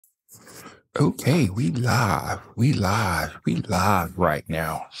Okay, we live right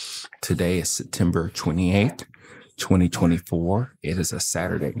now. Today is September 28th, 2024. It is a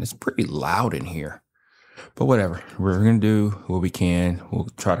Saturday and it's pretty loud in here. But whatever, we're going to do what we can. We'll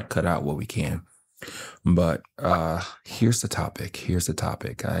try to cut out what we can. But here's the topic. Here's the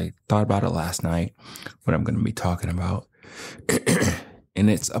topic. I thought about it last night, what I'm going to be talking about. And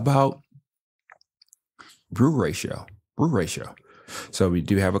it's about brew ratio. Brew ratio. So we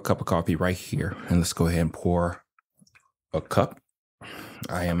do have a cup of coffee right here. And let's go ahead and pour a cup.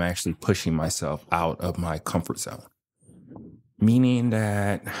 I am actually pushing myself out of my comfort zone. Meaning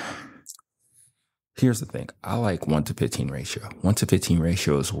that, here's the thing. I like 1 to 15 ratio. 1 to 15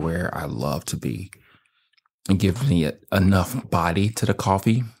 ratio is where I love to be. It gives me enough body to the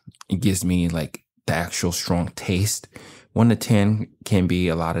coffee. It gives me like the actual strong taste. 1 to 10 can be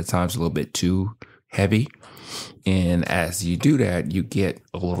a lot of times a little bit too heavy. And as you do that, you get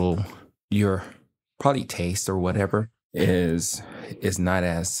a little, your probably taste or whatever is not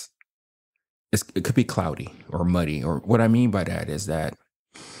as, it could be cloudy or muddy. Or what I mean by that is that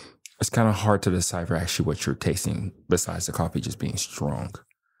it's kind of hard to decipher actually what you're tasting besides the coffee just being strong.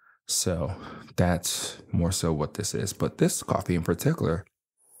 So that's more so what this is. But this coffee in particular,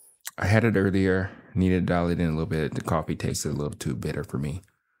 I had it earlier, needed to dial it in a little bit. The coffee tasted a little too bitter for me.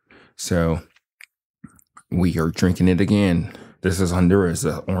 So we are drinking it again. This is Honduras,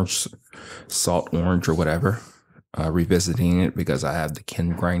 orange, salt orange or whatever. Revisiting it because I have the Ken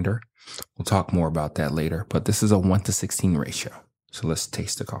grinder. We'll talk more about that later. But this is a 1 to 16 ratio. So let's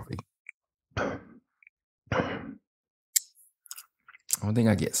taste the coffee. I don't think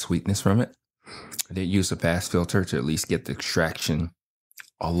I get sweetness from it. I did use a fast filter to at least get the extraction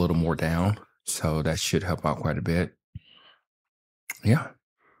a little more down. So that should help out quite a bit. Yeah.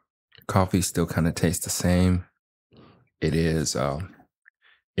 Coffee still kind of tastes the same. It is, so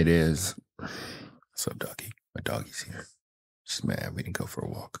doggy, my doggy's here. She's mad we didn't go for a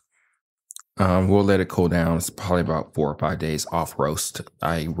walk. We'll let it cool down. It's probably about 4 or 5 days off roast.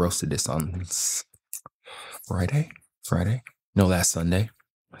 I roasted this on Friday? No, last Sunday.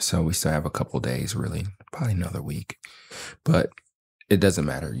 So we still have a couple days, really, probably another week. But it doesn't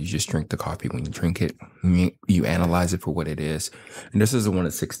matter. You just drink the coffee when you drink it. You analyze it for what it is. And this is a 1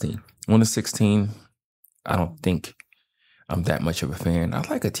 to 16. 1 to 16, I don't think I'm that much of a fan. I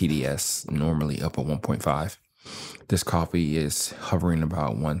like a TDS, normally up at 1.5. This coffee is hovering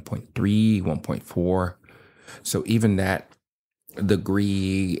about 1.3, 1.4. So even that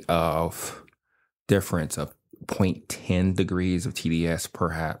degree of difference of 0.10 degrees of TDS,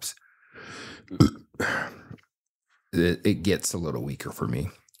 perhaps, it gets a little weaker for me.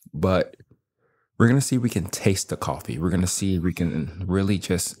 But we're going to see if we can taste the coffee. We're going to see if we can really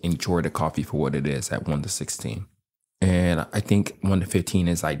just enjoy the coffee for what it is at 1 to 16. And I think 1 to 15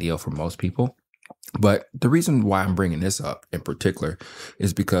 is ideal for most people. But the reason why I'm bringing this up in particular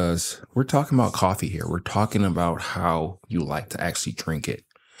is because we're talking about coffee here. We're talking about how you like to actually drink it.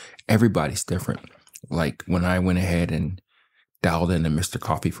 Everybody's different. Like when I went ahead and dialed into Mr.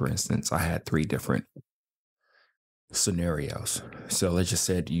 Coffee, for instance, I had 3 different scenarios. So let's just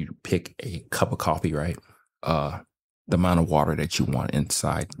say you pick a cup of coffee, right? The amount of water that you want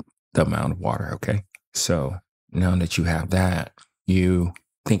inside the amount of water, okay? So now that you have that, you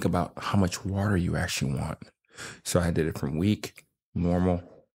think about how much water you actually want. So I did it from weak, normal,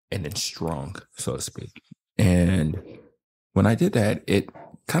 and then strong, so to speak. And when I did that, it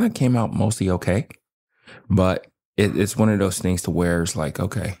kind of came out mostly okay. But it's one of those things to where it's like,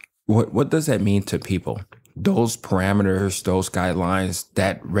 okay, what does that mean to people? Those parameters, those guidelines,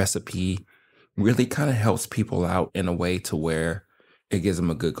 that recipe really kind of helps people out in a way to where it gives them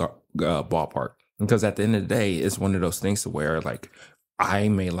a good ballpark. Because at the end of the day, it's one of those things to where like I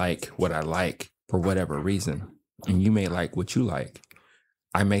may like what I like for whatever reason, and you may like what you like.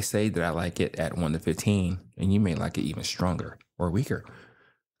 I may say that I like it at 1 to 15, and you may like it even stronger or weaker.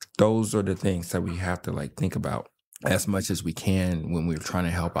 Those are the things that we have to like think about as much as we can when we're trying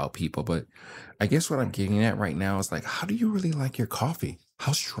to help out people. But I guess what I'm getting at right now is like, how do you really like your coffee?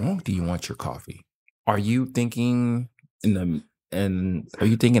 How strong do you want your coffee? Are you thinking are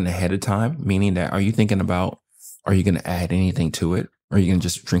you thinking ahead of time? Meaning that, are you thinking about, are you going to add anything to it? Or are you going to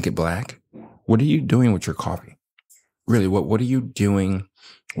just drink it black? What are you doing with your coffee? Really, what are you doing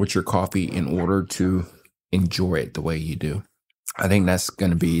with your coffee in order to enjoy it the way you do? I think that's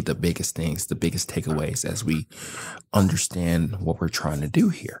going to be the biggest things, the biggest takeaways as we understand what we're trying to do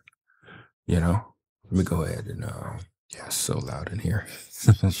here. You know, let me go ahead and, yeah, it's so loud in here.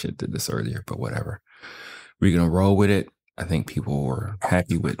 I should did this earlier, but whatever. We're going to roll with it. I think people were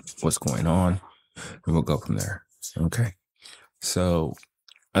happy with what's going on, and we'll go from there. Okay. So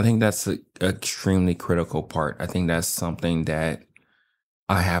I think that's an extremely critical part. I think that's something that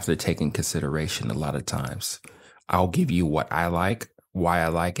I have to take in consideration a lot of times. I'll give you what I like, why I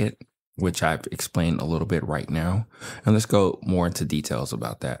like it, which I've explained a little bit right now. And let's go more into details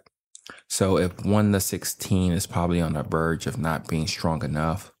about that. So if 1 to 16 is probably on the verge of not being strong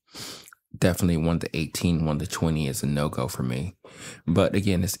enough, definitely 1 to 18, 1 to 20 is a no-go for me. But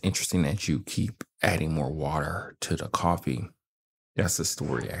again, it's interesting that you keep adding more water to the coffee. That's a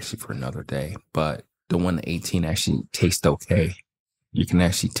story actually for another day. But the 1 to 18 actually tastes okay. You can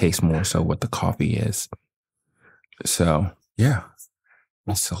actually taste more so what the coffee is. So yeah,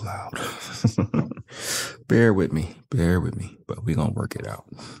 it's so loud. Bear with me, but we're gonna work it out.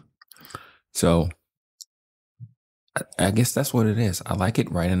 So I guess that's what it is. I like it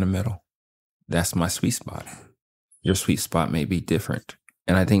right in the middle. That's my sweet spot. Your sweet spot may be different.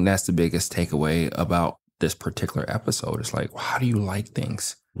 And I think that's the biggest takeaway about this particular episode. It's like, how do you like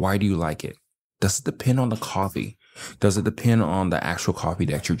things? Why do you like it? Does it depend on the coffee? Does it depend on the actual coffee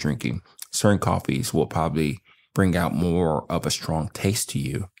that you're drinking? Certain coffees will probably bring out more of a strong taste to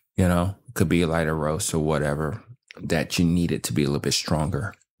you. You know, it could be a lighter roast or whatever that you need it to be a little bit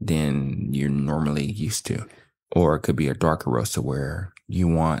stronger than you're normally used to. Or it could be a darker roaster where you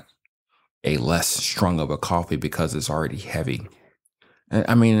want a less strong of a coffee because it's already heavy.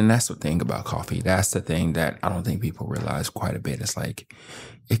 I mean, and that's the thing about coffee. That's the thing that I don't think people realize quite a bit. It's like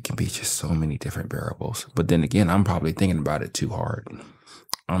it can be just so many different variables. But then again, I'm probably thinking about it too hard.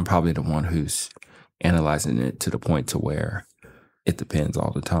 I'm probably the one who's analyzing it to the point to where it depends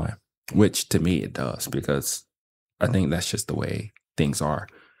all the time, which to me it does because I think that's just the way things are.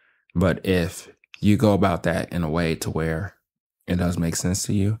 But if you go about that in a way to where it does make sense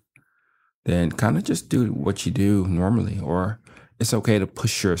to you, then kind of just do what you do normally, or it's okay to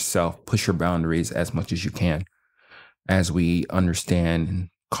push yourself, push your boundaries as much as you can as we understand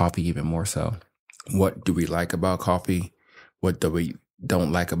coffee even more so. What do we like about coffee? What do we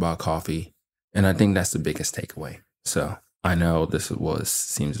don't like about coffee? And I think that's the biggest takeaway. So I know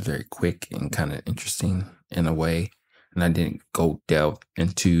seems very quick and kind of interesting in a way. And I didn't go delve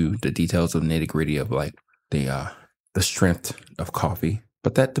into the details of nitty gritty of like the strength of coffee.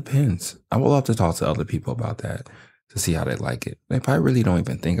 But that depends. I would love to talk to other people about that to see how they like it. They probably really don't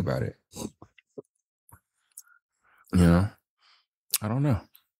even think about it. You know, I don't know.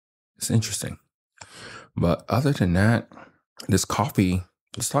 It's interesting. But other than that, this coffee,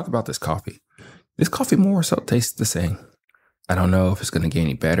 let's talk about this coffee. This coffee more so tastes the same. I don't know if it's going to get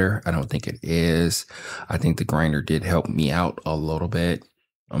any better. I don't think it is. I think the grinder did help me out a little bit.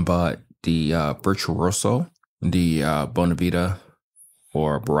 But the Virtuoso, the Bonavita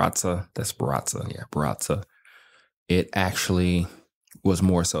or Barazza, that's Barazza. Yeah, Barazza. It actually was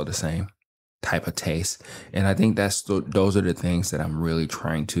more so the same type of taste. And I think those are the things that I'm really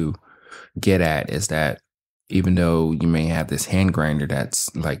trying to get at is that even though you may have this hand grinder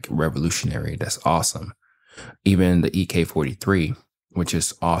that's like revolutionary, that's awesome. Even the EK43, which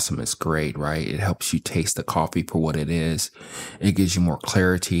is awesome, it's great, right? It helps you taste the coffee for what it is. It gives you more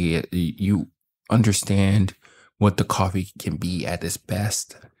clarity. You understand what the coffee can be at its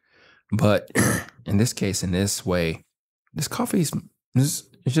best. But in this case, in this way, this coffee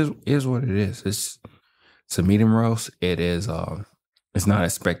it just is what it is. It's a medium roast. It's not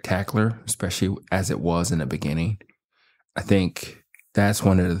as spectacular, especially as it was in the beginning. I think that's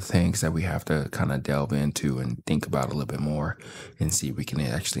one of the things that we have to kind of delve into and think about a little bit more and see if we can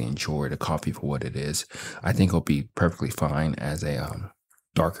actually enjoy the coffee for what it is. I think it'll be perfectly fine as a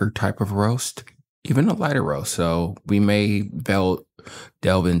darker type of roast, even a lighter roast. So we may delve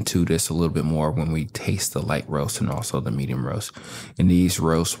into this a little bit more when we taste the light roast and also the medium roast. And these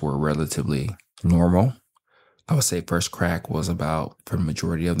roasts were relatively normal. I would say first crack was about, for the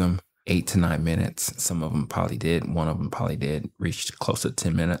majority of them, 8 to 9 minutes. Some of them probably did. One of them probably did reach close to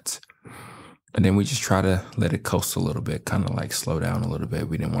 10 minutes. And then we just try to let it coast a little bit, kind of like slow down a little bit.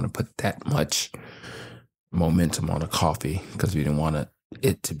 We didn't want to put that much momentum on the coffee because we didn't want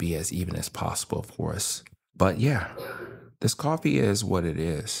it to be as even as possible for us. But yeah, this coffee is what it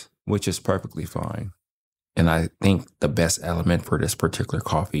is, which is perfectly fine. And I think the best element for this particular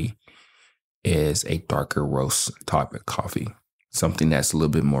coffee is a darker roast type of coffee. Something that's a little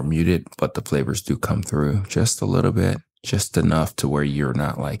bit more muted, but the flavors do come through just a little bit, just enough to where you're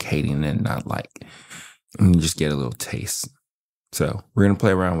not like hating it, not like, and you just get a little taste. So we're going to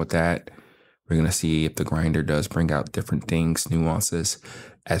play around with that. We're going to see if the grinder does bring out different things, nuances,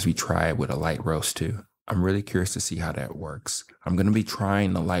 as we try it with a light roast too. I'm really curious to see how that works. I'm going to be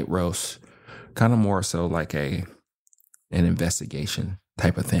trying the light roast kind of more so like an investigation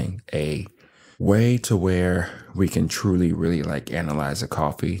type of thing, a way to where we can truly really like analyze a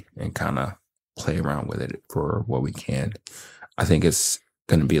coffee and kind of play around with it for what we can. I think it's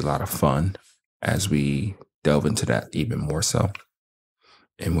going to be a lot of fun as we delve into that even more so.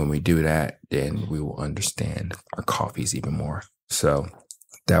 And when we do that, then we will understand our coffees even more. So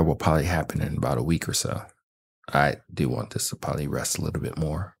that will probably happen in about a week or so. I do want this to probably rest a little bit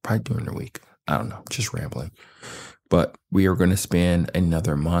more, probably during the week. I don't know, just rambling. But we are going to spend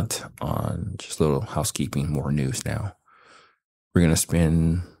another month on just a little housekeeping, more news now. We're going to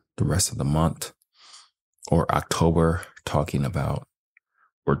spend the rest of the month or October talking about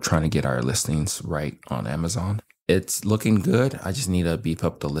we're trying to get our listings right on Amazon. It's looking good. I just need to beef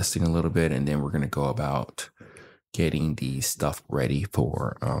up the listing a little bit, and then we're going to go about getting the stuff ready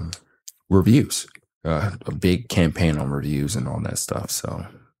for reviews. A big campaign on reviews and all that stuff. So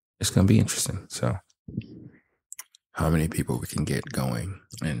it's going to be interesting. So how many people we can get going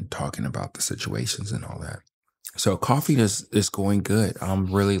and talking about the situations and all that. So coffee is going good.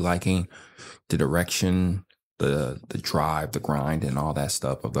 I'm really liking the direction, the drive, the grind, and all that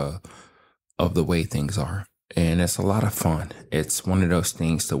stuff of the way things are. And it's a lot of fun. It's one of those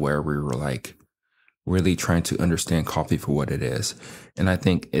things to where we were like really trying to understand coffee for what it is. And I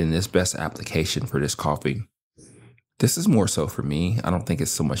think in this best application for this coffee, this is more so for me. I don't think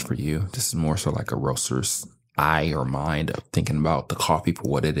it's so much for you. This is more so like a roaster's eye or mind of thinking about the coffee for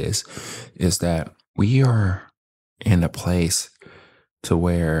what it is that we are in a place to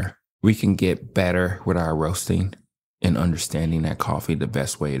where we can get better with our roasting and understanding that coffee the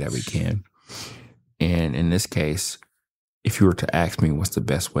best way that we can. And in this case, if you were to ask me what's the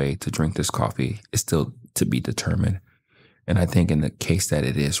best way to drink this coffee, it's still to be determined. And I think in the case that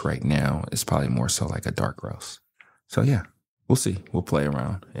it is right now, it's probably more so like a dark roast. So yeah, we'll see. We'll play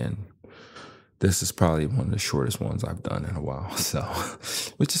around. And this is probably one of the shortest ones I've done in a while. So,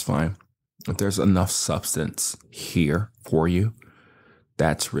 which is fine. If there's enough substance here for you,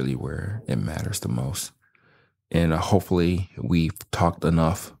 that's really where it matters the most. And hopefully we've talked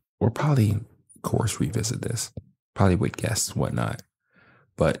enough. We'll probably, of course, revisit this, probably with guests, whatnot.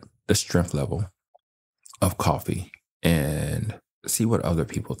 But the strength level of coffee and see what other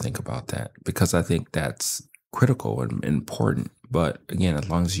people think about that, because I think that's critical and important. But again, as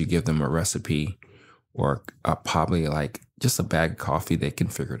long as you give them a recipe or probably like just a bag of coffee, they can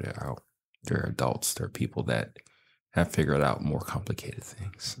figure it out. They're adults. They're people that have figured out more complicated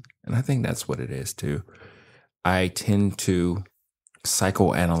things. And I think that's what it is too. I tend to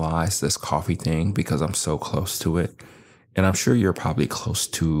psychoanalyze this coffee thing because I'm so close to it. And I'm sure you're probably close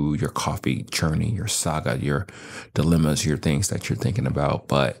to your coffee journey, your saga, your dilemmas, your things that you're thinking about.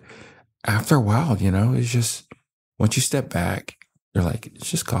 But after a while, it's just once you step back, you're like, it's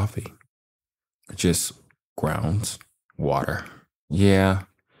just coffee. It's just grounds, water. Yeah,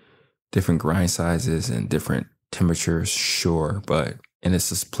 different grind sizes and different temperatures, sure, but in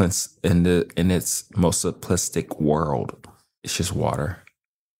its in its most simplistic world, it's just water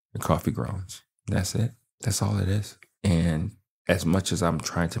and coffee grounds. That's it. That's all it is. And as much as I'm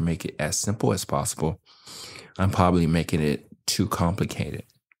trying to make it as simple as possible, I'm probably making it too complicated.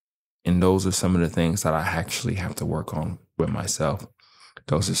 And those are some of the things that I actually have to work on with myself.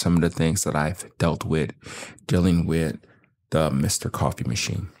 Those are some of the things that I've dealt with dealing with the Mr. Coffee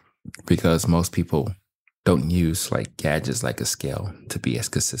machine, because most people don't use like gadgets like a scale to be as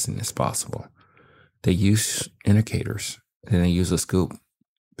consistent as possible. They use indicators and then they use a scoop,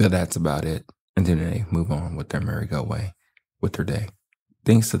 but that's about it. And then they move on with their merry-go way with their day.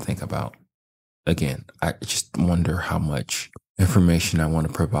 Things to think about. Again, I just wonder how much information I want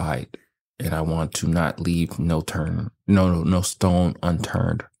to provide, and I want to not leave no stone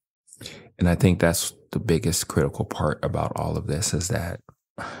unturned. And I think that's the biggest critical part about all of this, is that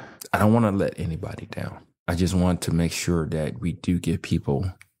I don't want to let anybody down. I just want to make sure that we do give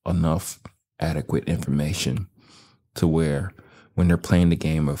people enough adequate information to where when they're playing the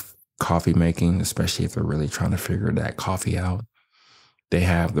game of coffee making, especially if they're really trying to figure that coffee out, they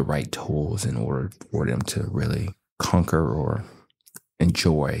have the right tools in order for them to really conquer or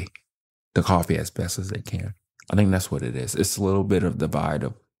enjoy the coffee as best as they can. I think that's what it is. It's a little bit of the divide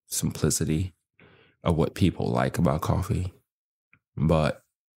of simplicity of what people like about coffee, but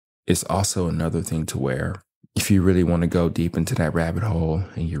it's also another thing to where if you really want to go deep into that rabbit hole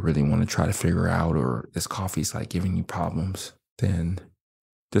and you really want to try to figure out, or this coffee's like giving you problems, then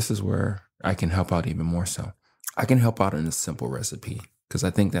this is where I can help out even more so. I can help out in a simple recipe because I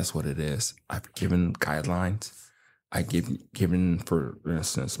think that's what it is. I've given guidelines. Given, for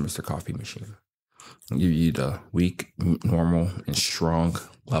instance, Mr. Coffee Machine. I'll give you the weak, normal, and strong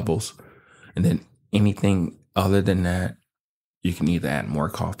levels. And then anything other than that, You can either add more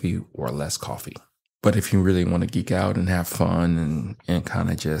coffee or less coffee. But if you really want to geek out and have fun and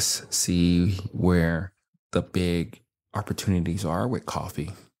kind of just see where the big opportunities are with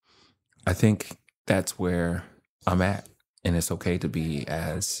coffee, I think that's where I'm at. And it's okay for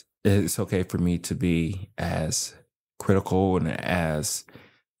me to be as critical and as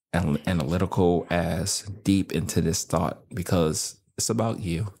analytical, as deep into this thought, because it's about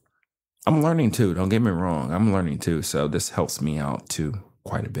you. I'm learning too. Don't get me wrong. I'm learning too. So this helps me out too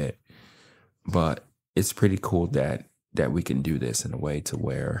quite a bit. But it's pretty cool that we can do this in a way to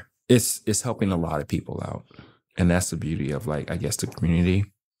where it's helping a lot of people out. And that's the beauty of, like, I guess, the community,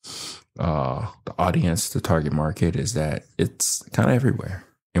 the audience, the target market, is that it's kind of everywhere.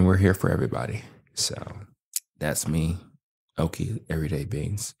 And we're here for everybody. So that's me, Oki, Everyday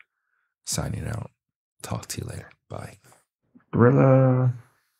Beans, signing out. Talk to you later. Bye. Thriller.